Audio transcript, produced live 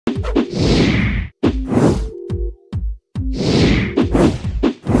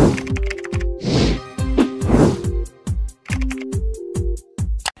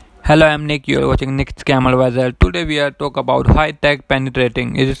Hello, I'm Nick. You're watching Nick's Scam Advisor. Today we are talk about high-tech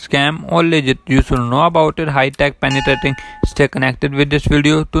penetrating. Is it scam or legit? You should know about it. High-tech penetrating. Stay connected with this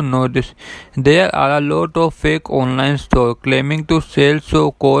video to know this. There are a lot of fake online stores claiming to sell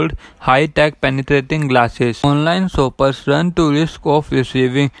so-called high-tech penetrating glasses. Online shoppers run to risk of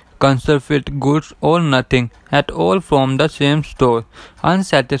receiving counterfeit goods or nothing at all from the same store.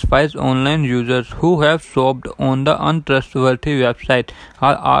 Unsatisfied online users who have shopped on the untrustworthy website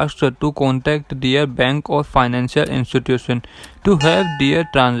are asked to contact their bank or financial institution to have their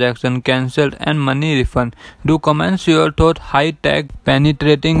transaction cancelled and money refunded. Do comment your thought high-tech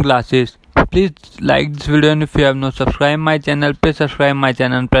penetrating glasses. Please like this video, and if you have not subscribed my channel, please subscribe my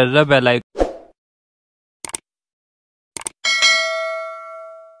channel and press the bell icon.